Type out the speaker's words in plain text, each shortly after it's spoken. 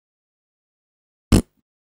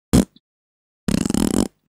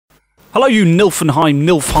Hello, you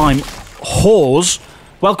Nilflheim whores.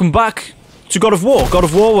 Welcome back to God of War. God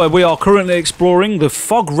of War, where we are currently exploring the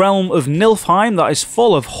fog realm of Nilfheim that is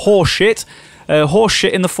full of horseshit.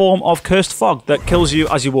 Horseshit in the form of cursed fog that kills you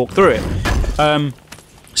as you walk through it.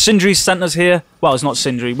 Sindri's sent us here. Well, it's not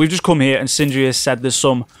Sindri. We've just come here and Sindri has said there's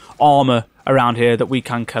some armour around here that we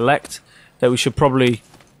can collect, that we should probably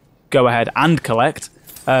go ahead and collect.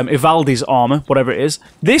 Ivaldi's armour, whatever it is.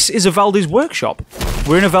 This is Ivaldi's workshop.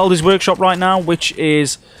 We're in Ivaldi's workshop right now, which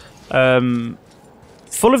is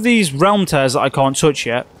full of these realm tears that I can't touch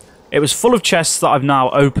yet. It was full of chests that I've now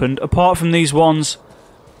opened, apart from these ones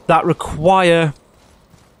that require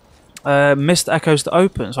mist echoes to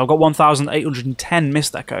open. So I've got 1,810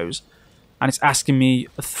 mist echoes, and it's asking me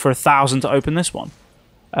for 1,000 to open this one.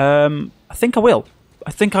 I think I will.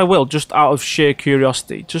 I think I will, just out of sheer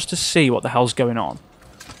curiosity, just to see what the hell's going on.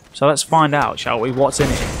 So let's find out, shall we? What's in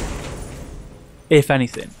it? If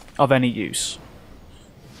anything, of any use.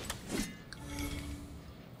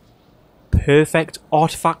 Perfect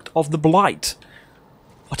artifact of the blight.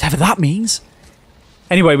 Whatever that means.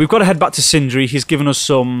 Anyway, we've got to head back to Sindri. He's given us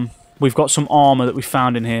some... We've got some armour that we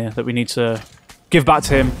found in here that we need to give back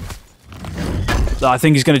to him. That I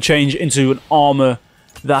think is going to change into an armour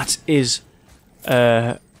that is...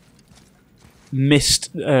 mist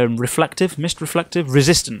reflective,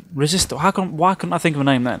 resistant. Why couldn't I think of a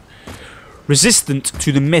name then? Resistant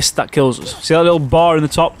to the mist that kills us. See that little bar in the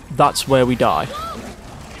top? That's where we die.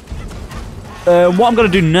 What I'm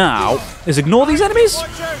going to do now is ignore these enemies.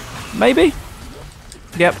 Maybe.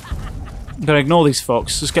 Yep. I'm going to ignore these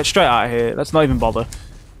folks. Let's get straight out of here. Let's not even bother.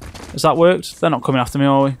 Has that worked? They're not coming after me,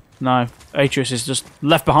 are we? No. Atreus is just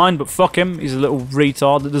left behind, but fuck him. He's a little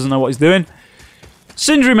retard that doesn't know what he's doing.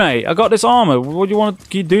 Sindri, mate, I got this armor. What do you want?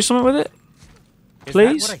 Can you do something with it?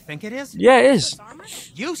 Please? Is that what I think it is? Yeah, it is.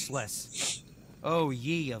 Useless. Oh,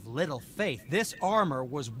 ye of little faith. This armor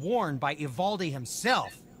was worn by Ivaldi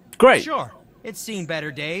himself. Great. Sure, it's seen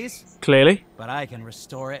better days. Clearly. But I can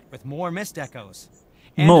restore it with more mist echoes.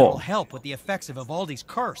 And More. it'll help with the effects of Ivaldi's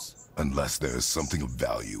curse. Unless there is something of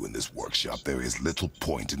value in this workshop, there is little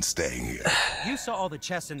point in staying here. You saw all the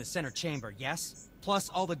chests in the center chamber, yes? Plus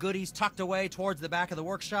all the goodies tucked away towards the back of the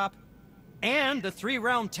workshop. And the 3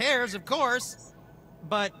 round tears, of course.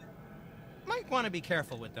 But might want to be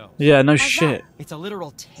careful with those. Yeah, no shit. It's a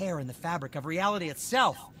literal tear in the fabric of reality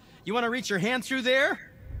itself. You want to reach your hand through there?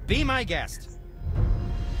 Be my guest.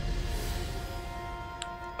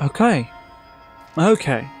 Okay.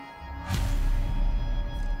 Okay.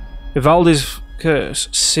 Ivaldi's curse.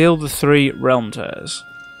 Seal the 3 realm tears.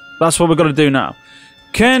 That's what we're going to do now.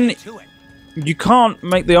 Can... You can't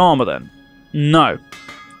make the armor then? No.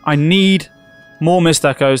 I need more mist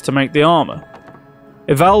echoes to make the armor.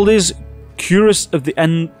 Ivaldi's Cuirass of the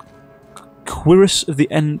End... Cuirass of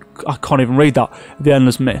the End... I can't even read that. The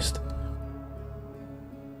Endless Mist.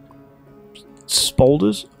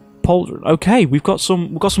 Spolders? Pauldron. Okay, we've got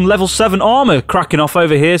some level 7 armor cracking off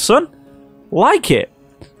over here, son. Like it.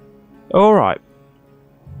 Alright.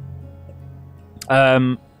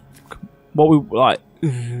 What we like...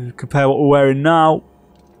 Compare what we're wearing now.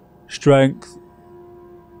 Strength.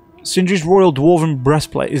 Sindri's Royal Dwarven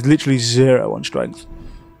Breastplate is literally 0 on strength.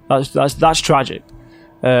 That's tragic.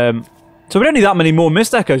 So we don't need that many more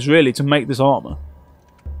mist echoes really to make this armor,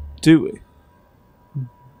 do we?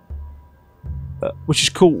 Which is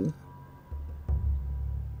cool.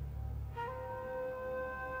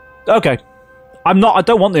 Okay, I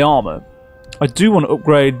don't want the armor. I do want to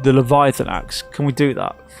upgrade the Leviathan axe. Can we do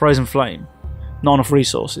that? Frozen Flame. Not enough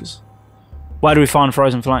resources. Where do we find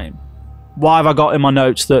Frozen Flame? Why have I got in my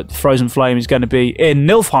notes that Frozen Flame is going to be in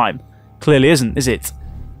Nilfheim? Clearly isn't, is it?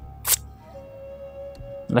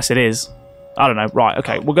 Unless it is. I don't know. Right,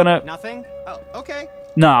 okay. We're going to... Nothing? Oh, okay.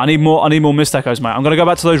 No, I need more mist echoes, mate. I'm going to go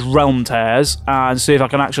back to those realm tears and see if I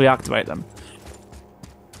can actually activate them.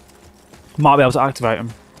 Might be able to activate them.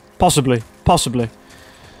 Possibly. Possibly.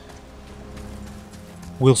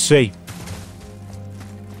 We'll see.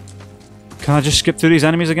 Can I just skip through these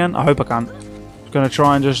enemies again? I hope I can. I'm going to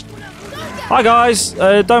try and just... Hi, guys.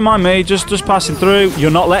 Don't mind me. Just passing through. You're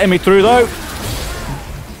not letting me through, though.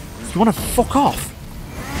 You want to fuck off?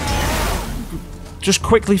 Just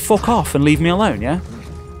quickly fuck off and leave me alone, yeah?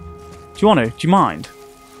 Do you want to? Do you mind?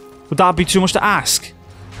 Would that be too much to ask?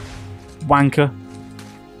 Wanker.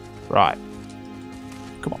 Right.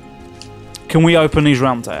 Come on. Can we open these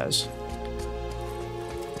realm tears?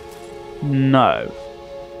 No.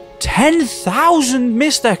 10,000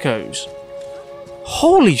 mist echoes.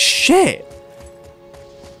 Holy shit.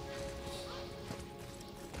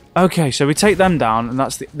 Okay, so we take them down, and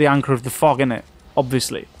that's the anchor of the fog, innit?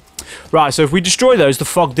 Obviously. Right, so if we destroy those, the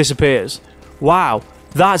fog disappears. Wow,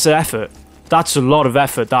 that's an effort. That's a lot of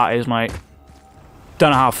effort, that is, mate.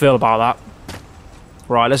 Don't know how I feel about that.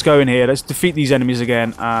 Right, let's go in here. Let's defeat these enemies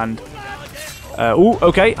again, and... ooh,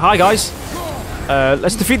 okay. Hi, guys.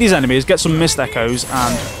 Let's defeat these enemies, get some mist echoes,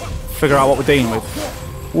 and figure out what we're dealing with.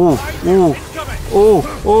 Ooh, ooh, ooh,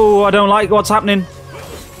 ooh, I don't like what's happening.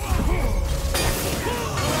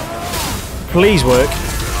 Please work.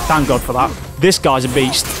 Thank God for that. This guy's a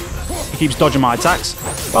beast. He keeps dodging my attacks.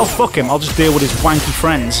 Well, fuck him. I'll just deal with his wanky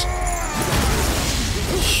friends.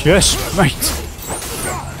 Yes, mate.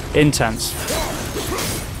 Intense.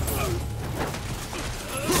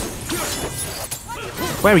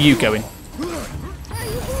 Where are you going?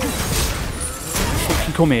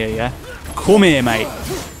 Fucking come here, yeah? Come here, mate.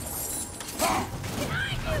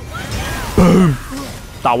 Boom.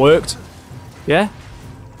 That worked. Yeah?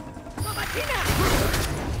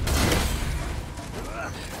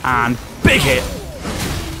 And big hit.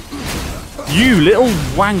 You little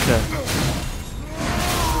wanker.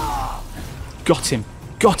 Got him.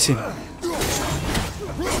 Got him.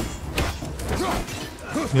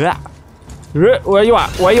 Yeah. Where you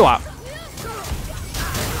at? Where you at?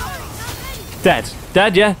 Dead.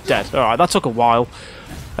 Dead, yeah? Dead. Alright, that took a while.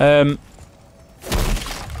 I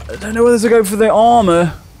don't know whether to go for the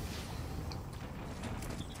armor.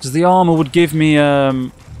 Because the armor would give me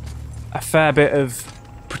a fair bit of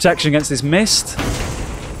protection against this mist.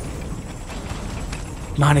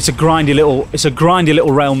 Man, it's a grindy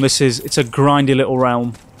little realm, this is. It's a grindy little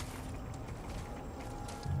realm.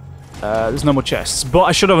 There's no more chests, but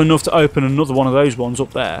I should have enough to open another one of those ones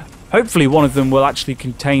up there. Hopefully one of them will actually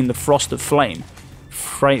contain the Frost of Flame.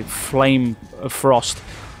 Flame of Frost.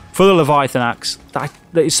 For the Leviathan axe, that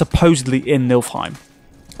is supposedly in Nilfheim.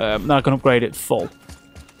 Now I can upgrade it full.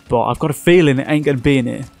 But I've got a feeling it ain't going to be in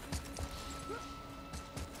here.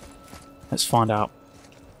 Let's find out.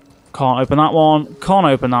 Can't open that one. Can't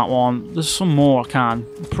open that one. There's some more I can.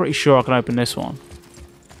 I'm pretty sure I can open this one.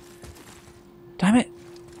 Damn it.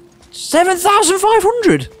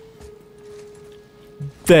 7,500!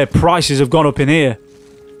 Their prices have gone up in here.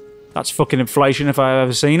 That's fucking inflation if I've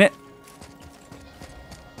ever seen it.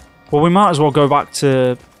 Well, we might as well go back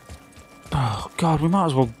to... Oh, God, we might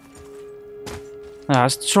as well...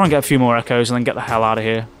 let's try and get a few more echoes and then get the hell out of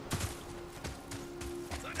here.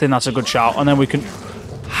 I think that's a good shout. And then we can...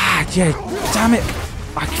 Ah, yeah, damn it.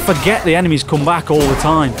 I forget the enemies come back all the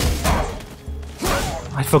time.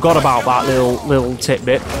 I forgot about that little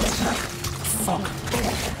tidbit. Fuck.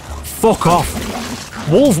 Fuck off.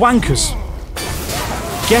 Wolf wankers.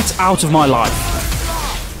 Get out of my life.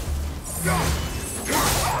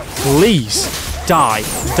 Please. Die.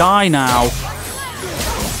 Die now.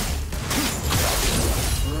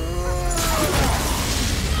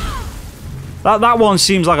 That one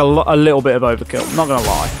seems like a little bit of overkill. I'm not going to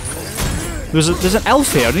lie. There's an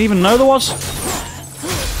elf here. I didn't even know there was.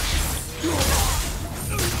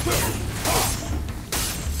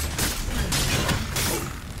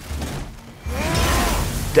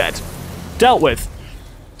 Dead. Dealt with.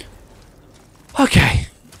 Okay.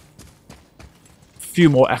 A few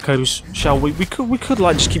more echoes, shall we? We could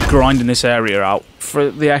like just keep grinding this area out for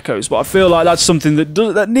the echoes, but I feel like that's something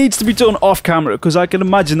that needs to be done off camera because I can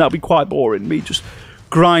imagine that'd be quite boring. Me just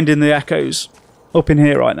grinding the echoes up in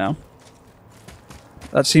here right now.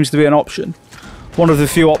 That seems to be an option. One of the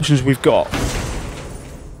few options we've got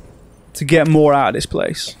to get more out of this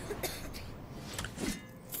place.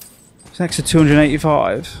 It's next to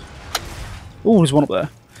 285. Oh, there's one up there.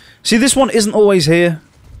 See, this one isn't always here.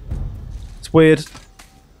 It's weird.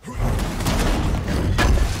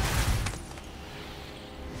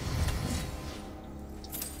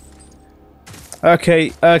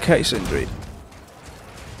 Okay, Sindri.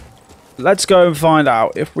 Let's go and find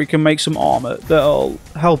out if we can make some armor that'll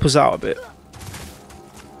help us out a bit.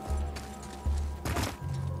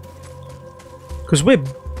 Because we're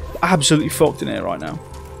absolutely fucked in here right now.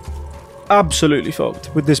 Absolutely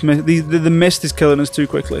fucked with this mist. The mist is killing us too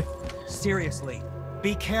quickly. Seriously,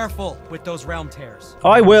 be careful with those realm tears.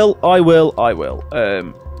 I will.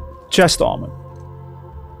 Chest armor.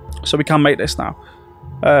 So we can make this now.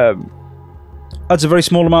 Adds a very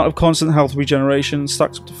small amount of constant health regeneration.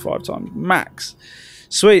 Stacks up to 5 times max.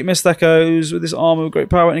 Sweet. Mist echoes with this armor with great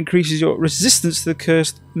power and increases your resistance to the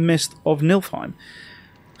cursed mist of Nilfheim.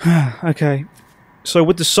 Okay. So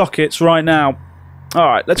with the sockets right now.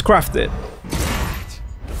 Alright, let's craft it.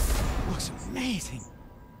 Looks amazing.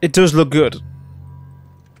 It does look good.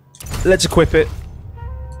 Let's equip it.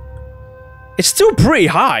 It's still pretty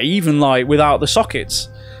high, even like without the sockets.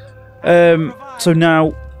 So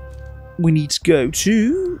now we need to go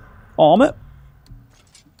to armor.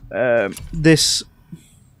 this.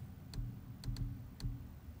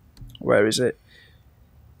 Where is it?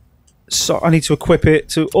 So I need to equip it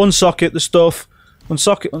to unsocket the stuff.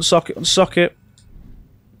 Unsocket, unsocket, unsocket.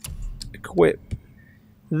 Equip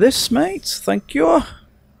this, mate. Thank you.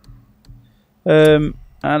 And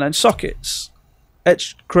then sockets.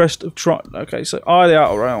 Etched crest of Tron. Okay, so Eye of the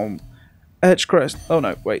Outer Realm. Etched crest. Oh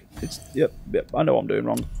no, wait. It's yep. I know what I'm doing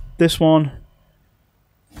wrong. This one.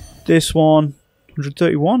 This one.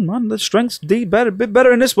 131. Man, the strength's D better, a bit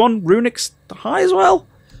better in this one. Runic's high as well.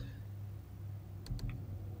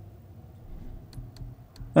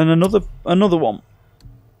 And another one.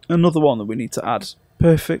 Another one that we need to add.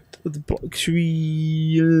 Perfect. The block. Should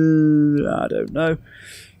we? I don't know.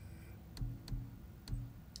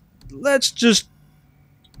 Let's just.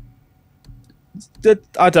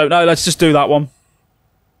 I don't know. Let's just do that one.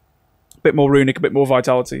 A bit more runic, a bit more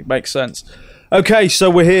vitality. Makes sense. Okay, so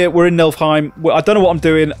we're here. We're in Nilfheim. I don't know what I'm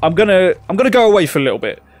doing. I'm gonna go away for a little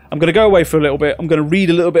bit. I'm going to go away for a little bit. I'm going to read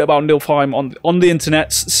a little bit about Nilfheim on the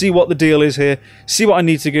internet, see what the deal is here, see what I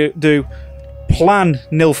need to do, plan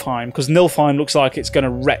Nilfheim, because Nilfheim looks like it's going to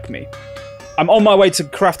wreck me. I'm on my way to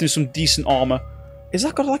crafting some decent armor. Is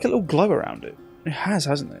that got like a little glow around it? It has,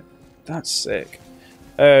 hasn't it? That's sick.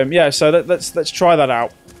 Yeah, so let's try that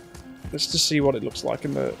out. Let's just see what it looks like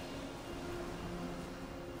in the...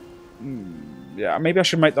 Yeah, maybe I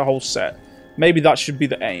should make the whole set. Maybe that should be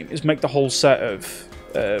the aim, is make the whole set of...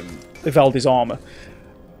 Ivaldi's armor,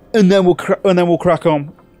 and then we'll crack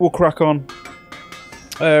on. We'll crack on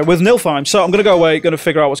with Nilfheim. So I'm gonna go away, gonna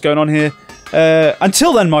figure out what's going on here.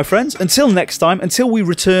 Until then, my friends. Until next time. Until we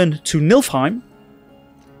return to Nilfheim.